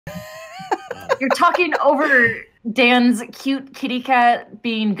You're talking over Dan's cute kitty cat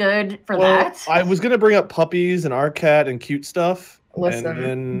being good for that. I was gonna bring up puppies and our cat and cute stuff. Listen, and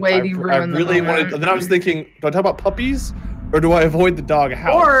then Wade, you ruined I really wanted. Then I was thinking, do I talk about puppies or do I avoid the dog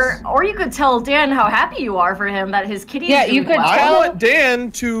house? Or you could tell Dan how happy you are for him that his kitty. Yeah, is doing you could well. I want Dan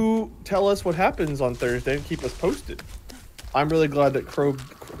to tell us what happens on Thursday and keep us posted. I'm really glad that Crobus.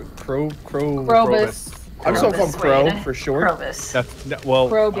 I'm just gonna call him Crow for short. Crobus. That's well.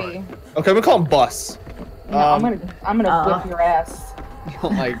 Croby. Okay, we call him Bus. No, I'm gonna whip your ass. Oh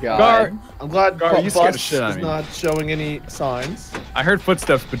my god. Gar, I'm glad Gar, you scared the Bus shit out is of me. not showing any signs. I heard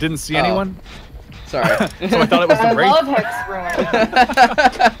footsteps but didn't see anyone. Sorry. So I thought it was I the race. love Hex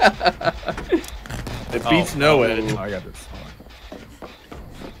Ruin. It beats no it. end. I got this.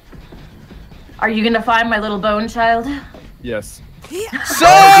 Are you gonna find my little bone child? Yes.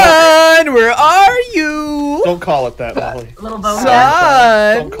 Son, where are you? Don't call it that, Molly. Little bone.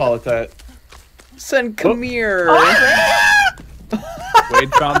 Son, Don't call it that. son, come here.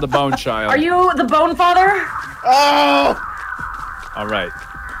 Wade found the bone child. Are you the bone father? Oh! All right.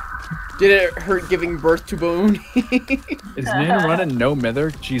 Did it hurt giving birth to Bone? Is Nan running no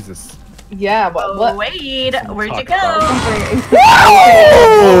mither? Jesus. Yeah, but what? Wade, where'd you talk go?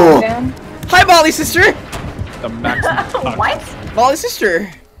 Whoa! Dan? Hi, Molly sister. The maximum. What? Molly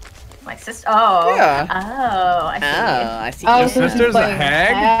sister. My sister. Oh. Yeah. Oh, I see. I see. Oh, Your so she's sister's a playing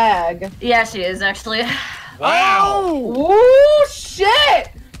hag? Yeah, she is actually. Wow! Ooh, shit!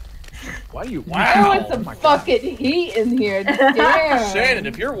 Why do you? Throwing some fucking heat in here. Damn. Shannon,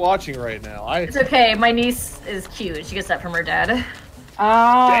 if you're watching right now, It's okay. My niece is cute. She gets that from her dad.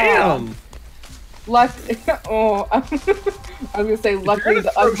 Oh. Damn! Luck. Oh, I was gonna say luckily gonna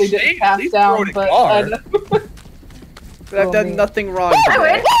the throw ugly shade, didn't at pass least down, throw it but at I've done nothing wrong. I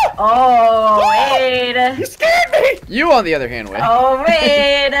today. win. Oh, Wade. You scared me! You, on the other hand, Wade. Oh,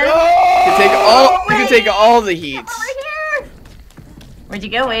 Wade. You can take all. You can take all the heat. Over here. Where'd you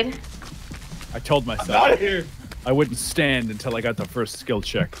go, Wade? I told Out myself of here! I wouldn't stand until I got the first skill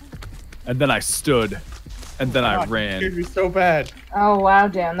check, and then I stood, and then I God, you ran. scared me so bad. Oh wow,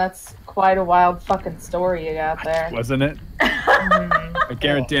 Dan, that's quite a wild fucking story you got there. Wasn't it? Mhm. I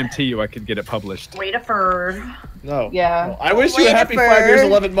guarantee you I could get it published. Wade a fur. No. Yeah. No. I wish you a happy 5 years,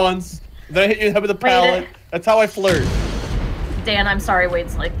 11 months. Then I hit you in the head with a pallet. That's how I flirt. Dan, I'm sorry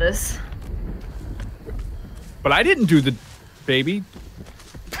Wade's like this. But I didn't do the baby.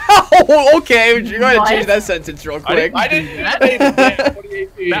 Oh, okay. You're going to What? change that sentence real quick. I didn't do that in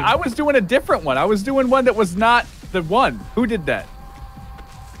 2018. Now, I was doing a different one. I was doing one that was not the one. Who did that?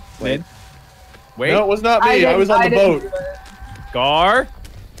 Wade. Wait. No, it was not me. I was on the boat. Gar.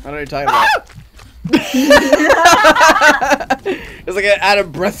 I don't know what you're talking about. It's like an out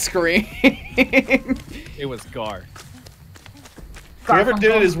of breath scream. It was Gar. Whoever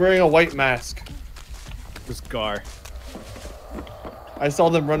did it is wearing a white mask. It was Gar. I saw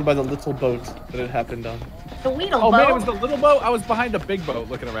them run by the little boat that it happened on. The Weedle Oh boat. man, it was the little boat. I was behind the big boat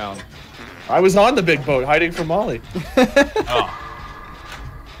looking around. I was on the big boat hiding from Molly. Oh.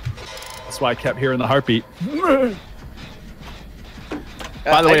 That's why I kept hearing the heartbeat.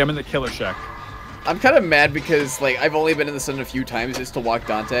 By the way, I'm in the killer shack. I'm kind of mad because like I've only been in the sun a few times just to walk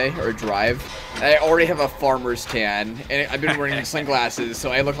Dante or drive. And I already have a farmer's tan, and I've been wearing sunglasses,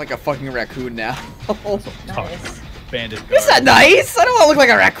 so I look like a fucking raccoon now. Nice. Bandit Gar. It's not nice. I don't want to look like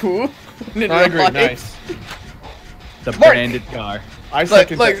a raccoon. In I real agree, life. nice. The Bark. bandit Gar. I Look,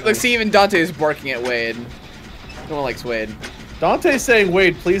 second look, that. look, see, even Dante is barking at Wade. No one likes Wade. Dante's saying,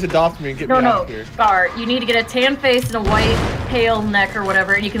 Wade, please adopt me and get No, me out no, of here. Gar, you need to get a tan face and a white, pale neck or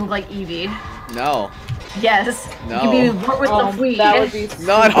whatever, and you can look like Eevee. No. Yes. No. You can be one with the flea. That would be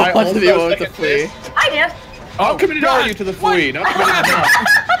No, I don't want to be also one with the second flea. this. Hi, Dan. I'm committed you to the flea, not committed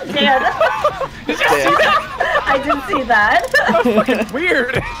enough. Dan. I did see that. Fucking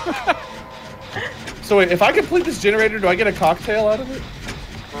weird. So wait, if I complete this generator, do I get a cocktail out of it?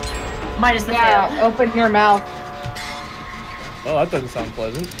 Minus the Yeah, tail. open your mouth. Oh, that doesn't sound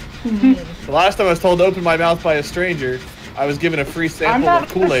pleasant. The last time I was told to open my mouth by a stranger, I was given a free I'm sample not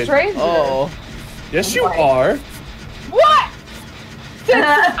of a Kool-Aid. stranger. Oh. Yes, you are. What? Since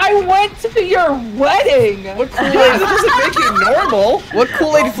I went to your wedding. What That Kool-Aid? doesn't make it normal. What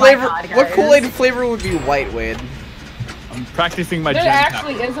Kool-Aid Oh my flavor? God, What guys. Kool-Aid flavor would be white, Wade? I'm practicing my There gym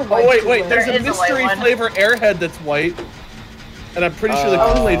actually tap. is a white. Oh wait, Kool-Aid. there's There a is a white mystery one. flavor Airhead that's white, and I'm pretty sure the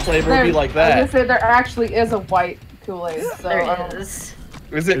Oh. Kool-Aid flavor would be like I was gonna that. say there actually is a white Kool-Aid. So There I don't- is.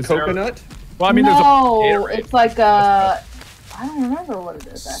 Is it Is there- coconut? Well, I mean, no, there's a Gatorade. it's like a. I don't remember what it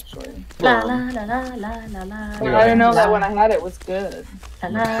is actually. La la la la la la la. But I don't know that when I had it was good. La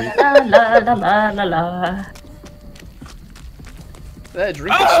la la la la la la. That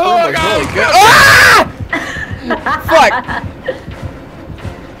drink was really good. Ah! Fuck!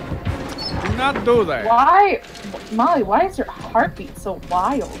 Do not do that. Why, Molly? Why is your heartbeat so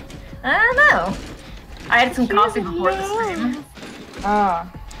wild? I don't know. I had some coffee before the stream.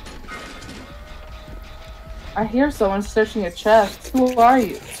 I hear someone searching your chest. Who are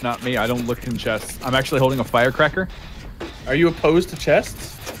you? It's not me. I don't look in chests. I'm actually holding a firecracker. Are you opposed to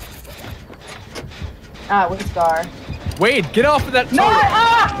chests? With Scar. Wade, get off of that No! toilet.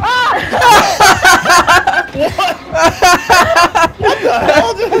 What the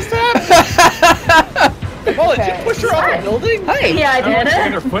hell just happened? Molly, did you push her off a building? Hey. Yeah, I I did.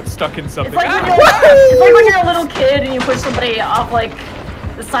 had her foot stuck in something. It's like when you're a little kid and you push somebody off like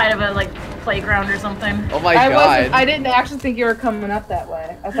the side of a like playground or something. Oh my god. I didn't actually think you were coming up that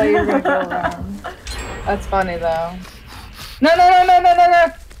way. I thought you were gonna go around. That's funny though. No.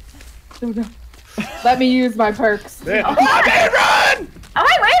 Let me use my perks. Yeah. Oh, run! Oh,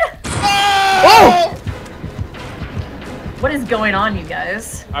 hey, Wade! Oh! What is going on, you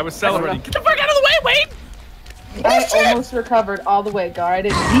guys? I was celebrating. Get the fuck out of the way, Wade! I almost recovered all the way, Gar. I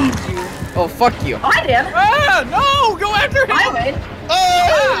didn't need you. Oh, fuck you. Oh, hi, Dan. Ah, no! Go after him! Hi, Wade.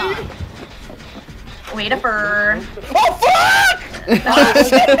 Oh! Wait a fur. Oh, fuck!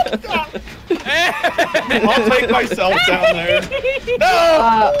 I'll take myself down there.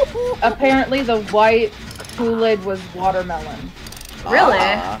 No! Apparently the white Kool-Aid was watermelon. Really?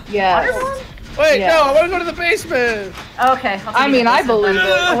 Yes. Watermelon? Wait, Yeah. no, I want to go to the basement. Okay. I mean, I believe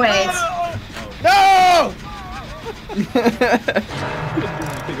it. Wait. No!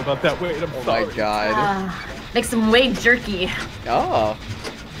 Think about that, Wade. I'm Oh sorry. my god. Make some Wade jerky. Oh.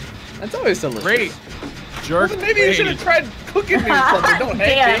 That's always delicious. Great. Jerk. Well, maybe you should have tried cooking me something. Don't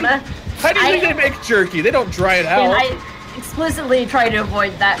hang me. Dan. How do you think they make jerky? They don't dry it Dan, out. I explicitly try to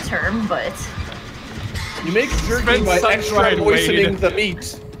avoid that term, but You make jerky Spend by some extra pride, moistening Wade. the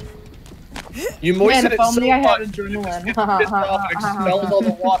meat. You moisten Man, it if only so I had much adrenaline. that it gets pissed off and it smells all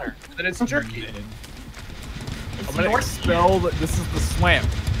the water. Then it's jerky. it's I'm gonna more expel this is the swamp.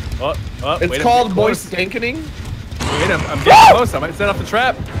 Oh, It's wait, called I'm moist getting dankening. close. Wait, I'm getting close. I might set off the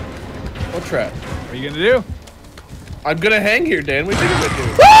trap. What trap? What are you gonna do? I'm gonna hang here, Dan. We think I'm gonna do.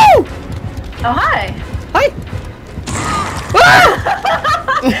 Woo! Oh, hi. Hi!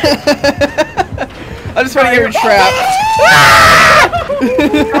 I'm just trying to get her trapped.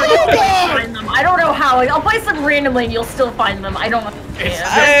 Find them. I don't know how. I'll place them randomly and you'll still find them. I don't understand.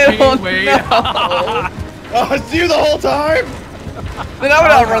 I don't Wade. know. Oh, it's you the whole time. Then I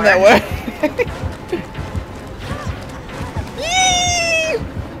would outrun that way.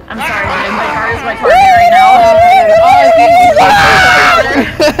 I'm sorry, dude. My car is my target right now.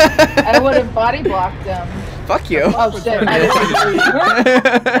 I would have body blocked them. Fuck you. Oh shit.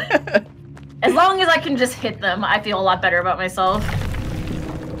 As long as I can just hit them, I feel a lot better about myself.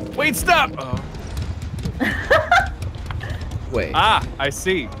 Wait, stop! Oh. Wait. Ah, I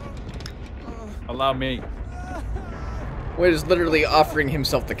see. Allow me. Wade is literally offering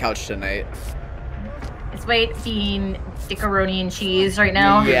himself the couch tonight. It's Wade eating dickaroni and cheese right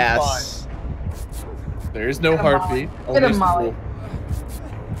now. Yes. There is no heartbeat. Get him, Molly.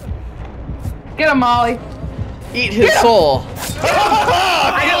 Get him, Molly. Eat his soul. Just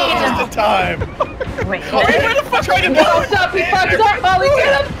in time. Wait, Oh, where the fuck are you He fucked up. He fucked up, Molly.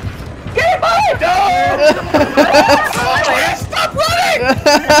 Get him. Get him, Molly. No! Stop running!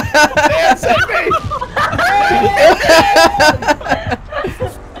 Dan, save me!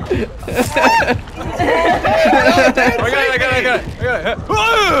 I got it.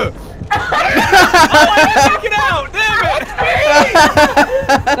 Take it out! Damn it!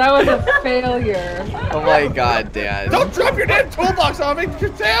 That was a failure. Oh my god, Dad. Don't drop your damn toolbox on me!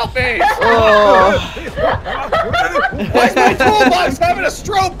 Just help me! Oh. Why is my toolbox having a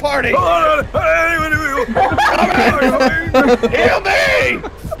strobe party? Heal me!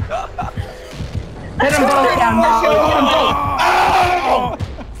 Hit them both down, Molly. Hit them both. Ow!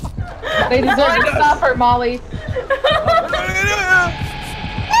 They deserve to stop her, Molly.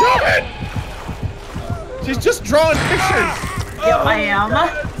 Stop it! She's just drawing pictures. Yep, I am.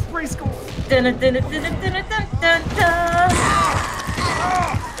 It's preschool. Dun, dun, dun, dun, dun, dun, dun, dun, dun.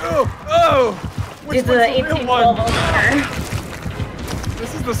 Oh! Which It's the one's the real 1812 one? opener.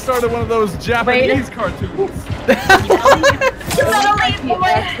 This is the start of one of those Japanese cartoons.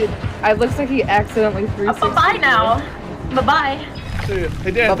 It looks like he accidentally 360. Bye now. Bye-bye.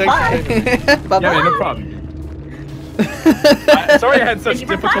 Hey Dan, thanks for saving me. Bye-bye. Yeah, no problem. Sorry I had such Thank you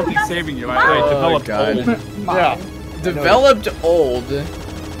for difficulty finding us. saving you. I Oh, developed God. old. Yeah, Developed old.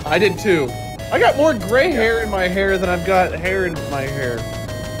 I did too. I got more gray hair in my hair than I've got hair in my hair.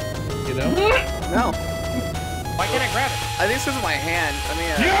 You know? No. Why can't I grab it? I think this is my hand. I mean.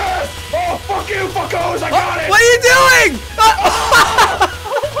 Yes! Oh, fuck you, fuckos! I got it! What are you doing?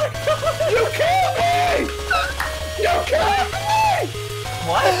 You killed me! You killed me!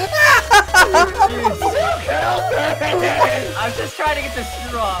 What? You killed me! I'm just trying to get this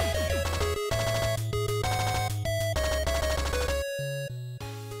screw off.